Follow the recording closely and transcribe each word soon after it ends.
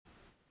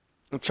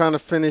I'm trying to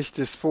finish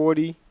this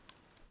 40.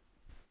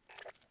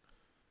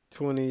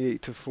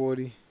 28 to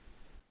 40.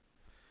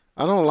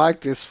 I don't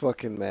like this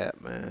fucking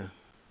map, man.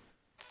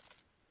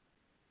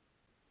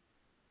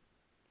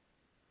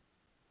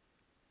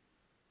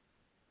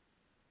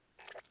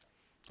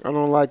 I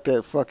don't like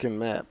that fucking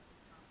map.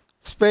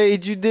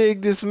 Spade, you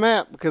dig this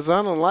map? Because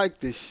I don't like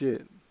this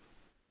shit.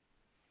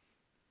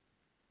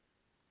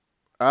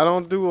 I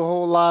don't do a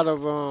whole lot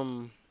of,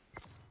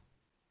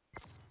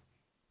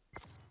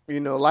 you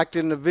know, like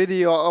in the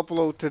video I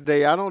upload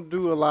today, I don't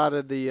do a lot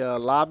of the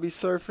lobby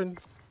surfing.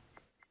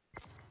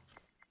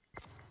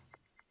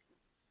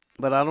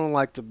 But I don't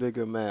like the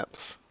bigger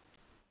maps.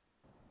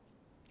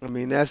 I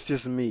mean, that's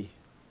just me.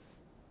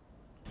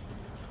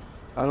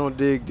 I don't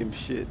dig them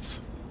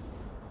shits.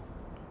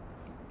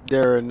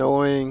 They're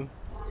annoying.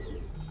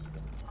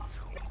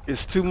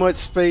 It's too much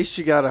space.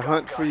 You gotta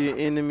hunt for your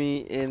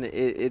enemy, and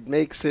it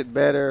makes it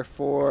better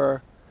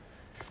for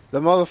the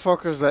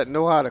motherfuckers that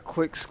know how to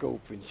quick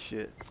scope and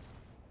shit.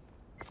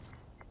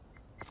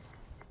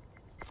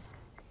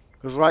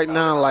 Cause right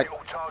now, like,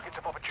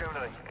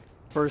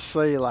 per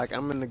se, like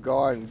I'm in the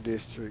garden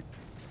district,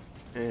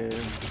 and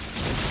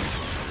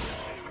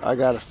I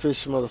gotta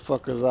fish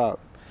motherfuckers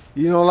out.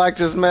 You don't like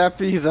this map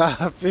either?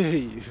 I feel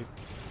you.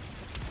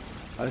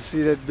 I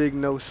see that big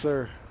no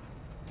sir.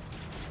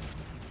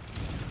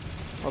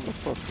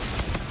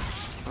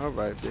 Motherfucker.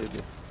 Alright,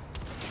 baby.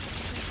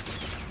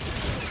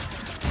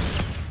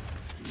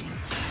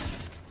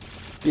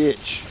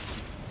 Bitch.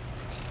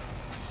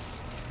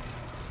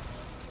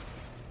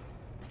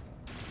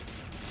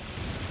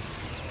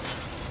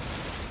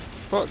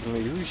 Fuck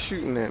me, who's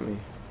shooting at me?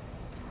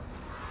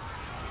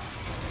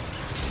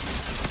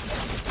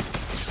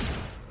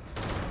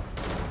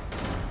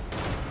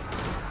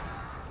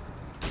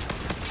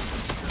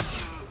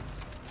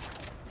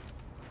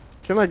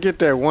 Can I get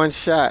that one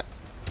shot?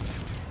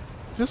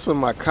 This was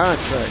my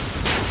contract.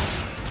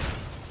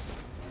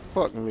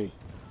 Fuck me.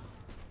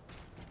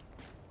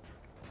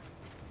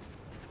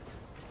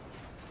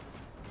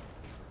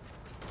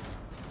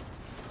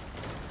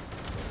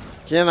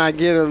 Can I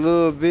get a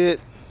little bit?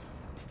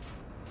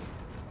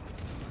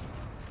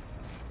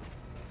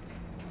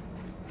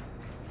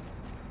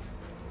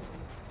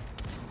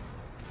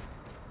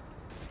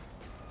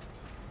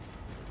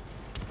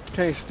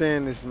 Can't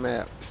stand this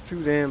map. It's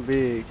too damn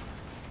big.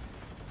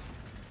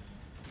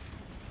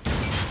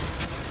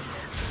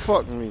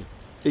 Fuck me.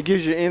 It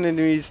gives your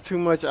enemies too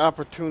much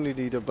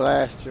opportunity to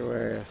blast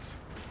your ass.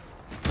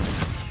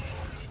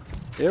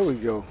 There we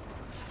go.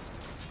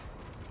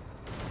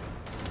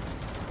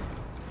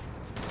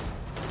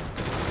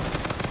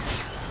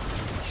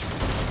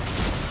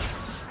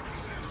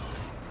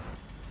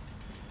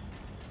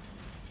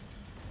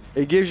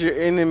 It gives your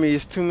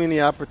enemies too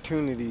many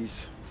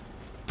opportunities.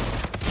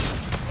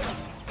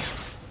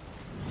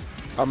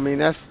 I mean,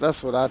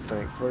 that's what I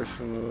think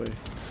personally.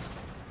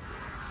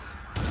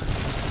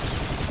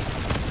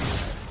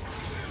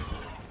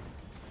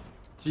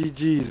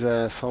 GG's,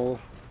 asshole.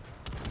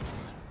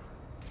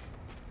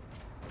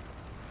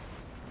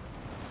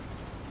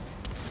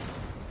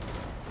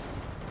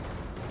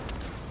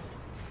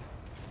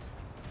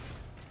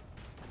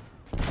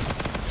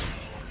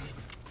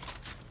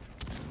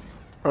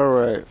 All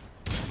right.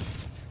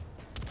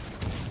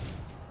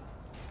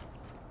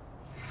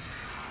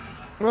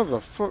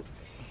 Motherfucker.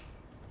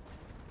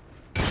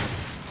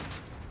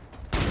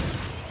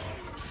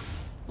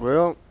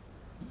 Well,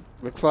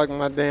 looks like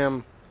my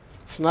damn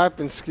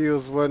sniping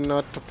skills wasn't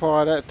up to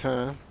par that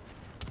time.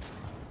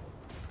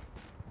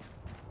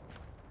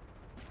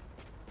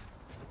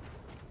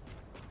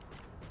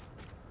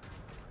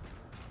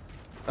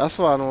 That's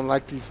why I don't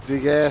like these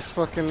big ass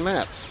fucking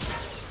maps.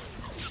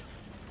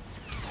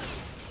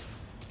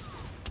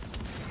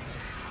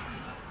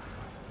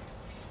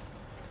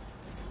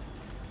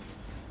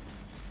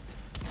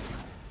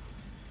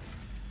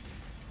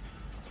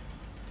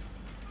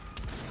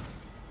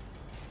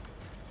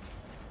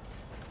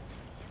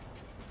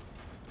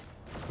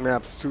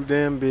 Map's too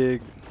damn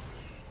big.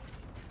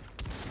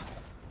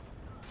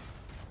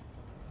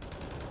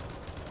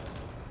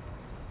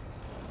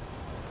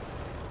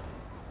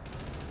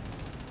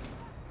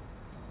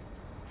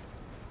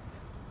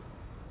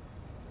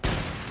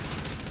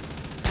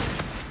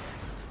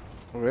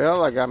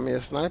 Well, I got me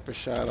a sniper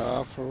shot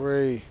off.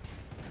 Hooray.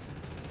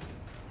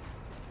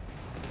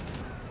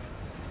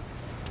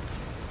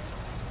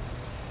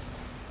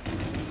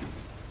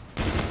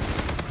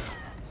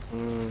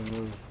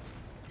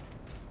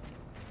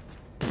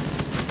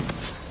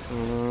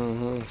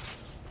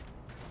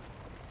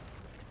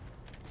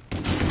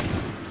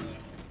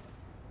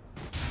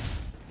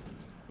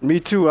 Me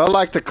too. I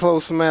like the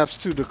close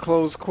maps too. The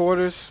close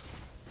quarters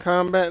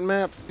combat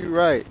maps. You're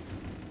right.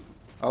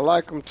 I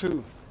like them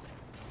too.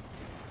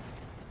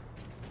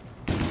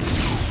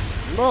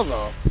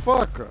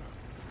 Motherfucker.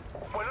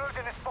 We're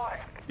losing this fight.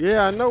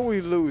 Yeah, I know we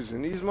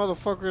losing. These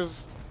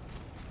motherfuckers.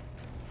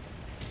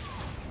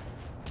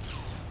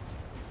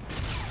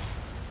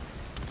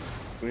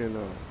 You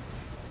know.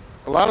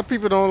 A lot of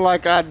people don't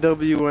like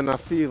IW, and I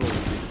feel it.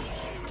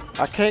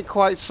 I can't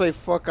quite say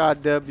fuck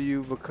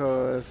IW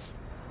because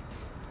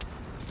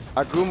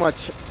I grew my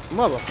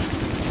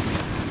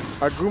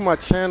I grew my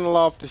channel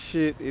off the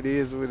shit. It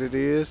is what it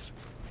is.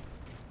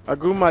 I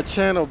grew my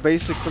channel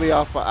basically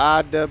off of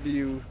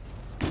IW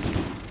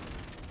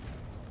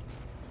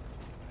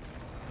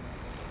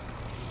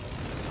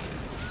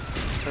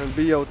and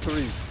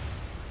BO3.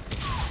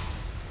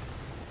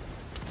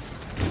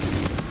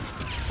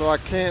 So I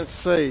can't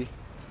say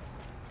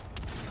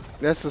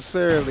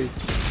necessarily,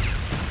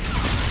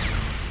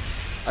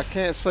 I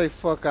can't say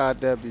fuck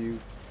IW,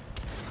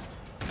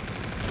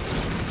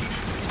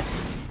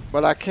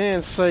 but I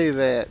can say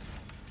that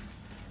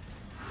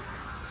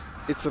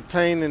it's a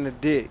pain in the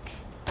dick,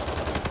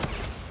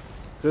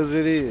 because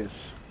it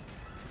is.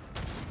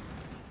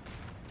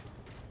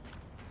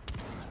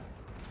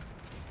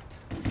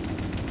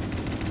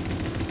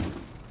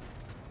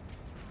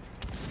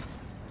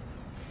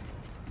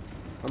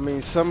 I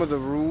mean, some of the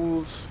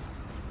rules,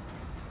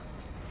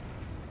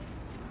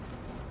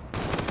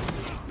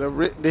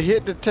 the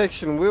hit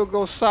detection will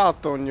go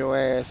south on your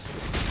ass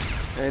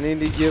at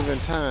any given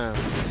time.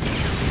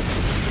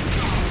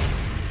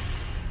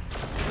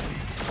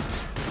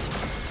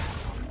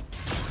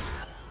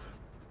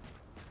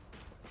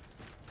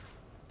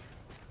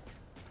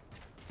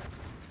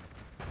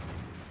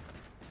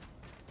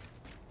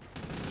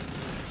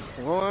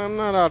 Well, I'm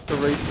not out to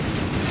race.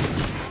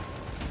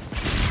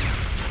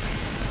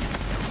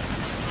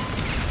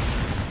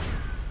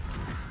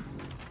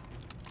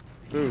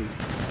 Dude.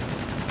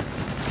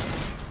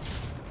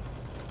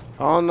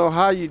 I don't know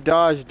how you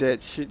dodged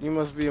that shit. You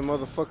must be a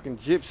motherfucking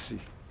gypsy.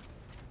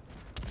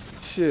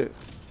 Shit.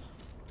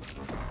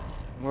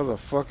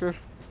 Motherfucker.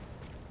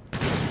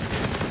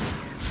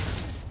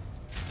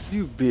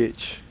 You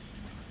bitch.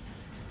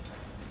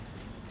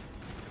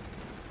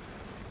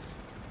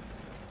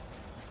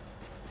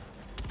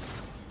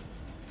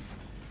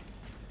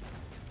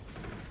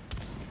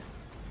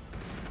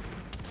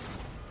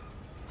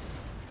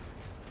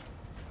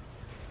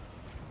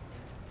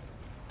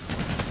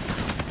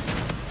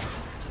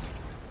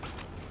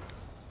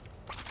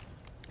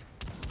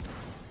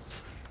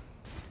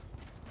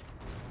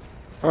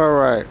 All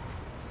right,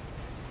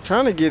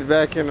 trying to get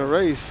back in the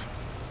race.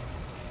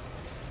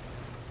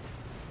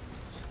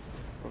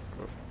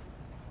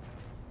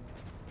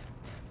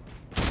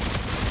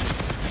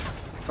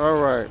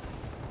 All right,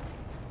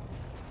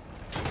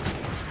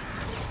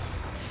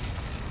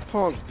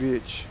 punk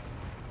bitch.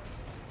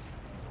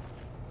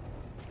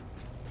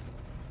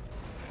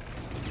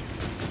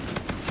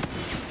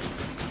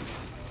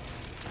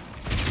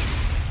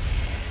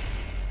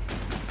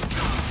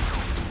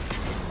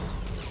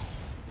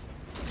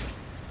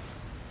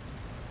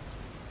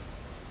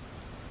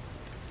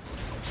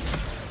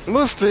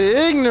 Mr.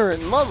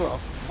 Ignorant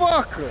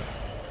motherfucker.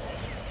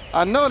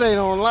 I know they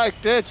don't like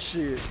that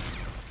shit.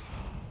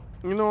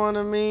 You know what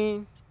I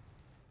mean?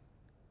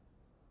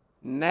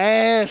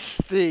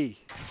 Nasty.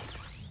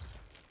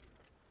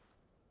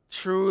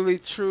 Truly,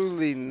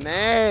 truly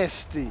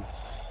nasty.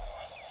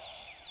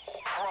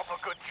 Proper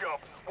good job.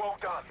 Well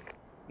done.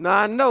 Now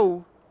I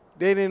know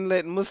they didn't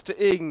let Mr.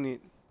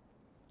 Ignorant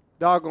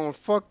doggone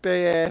fuck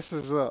their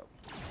asses up.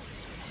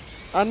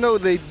 I know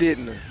they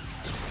didn't.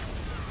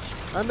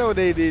 I know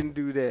they didn't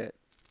do that.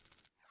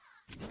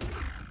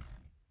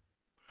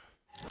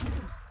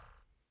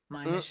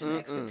 My mission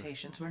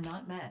expectations were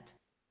not met.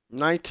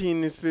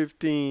 19 and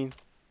 15.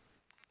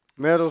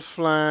 Medals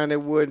flying.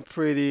 It wasn't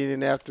pretty. It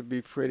didn't have to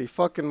be pretty.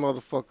 Fucking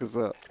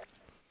motherfuckers up.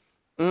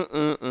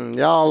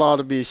 Y'all ought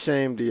to be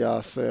ashamed of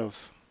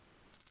yourselves.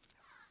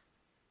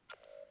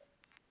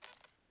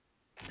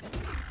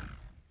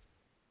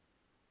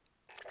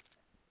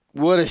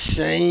 What a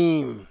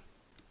shame.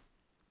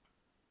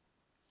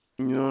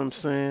 You know what I'm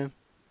saying?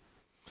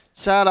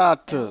 Shout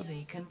out to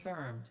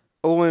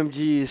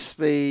OMG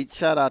Spade.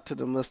 Shout out to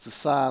the Mr.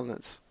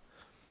 Silence.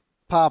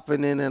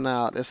 Popping in and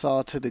out. It's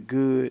all to the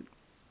good.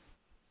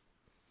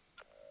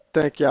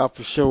 Thank y'all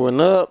for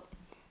showing up.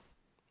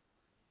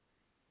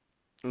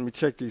 Let me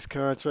check these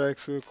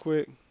contracts real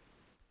quick.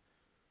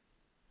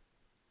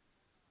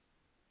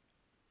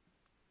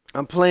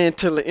 I'm playing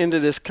till the end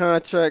of this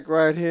contract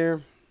right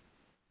here.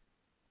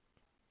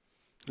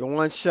 The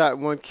 1 shot,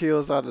 1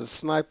 kills out of the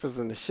snipers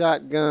and the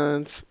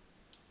shotguns.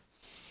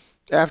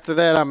 After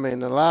that, I'm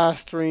in the live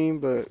stream,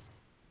 but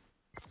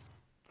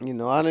you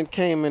know, I done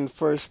came in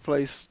first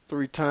place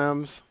 3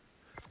 times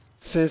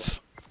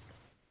since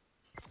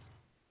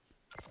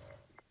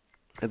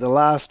the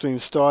live stream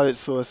started,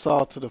 so it's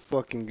all to the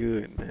fucking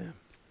good, man.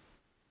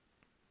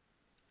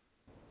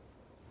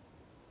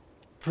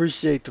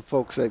 Appreciate the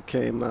folks that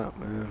came out,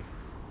 man.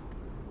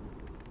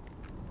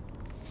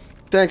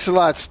 Thanks a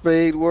lot,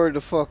 Spade. Word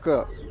the fuck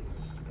up.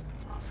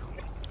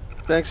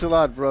 Thanks a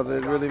lot, brother.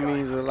 It really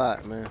means a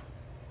lot, man.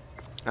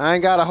 I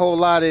ain't got a whole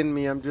lot in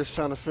me. I'm just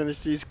trying to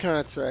finish these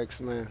contracts,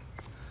 man.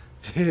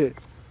 You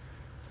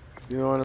know what I mean?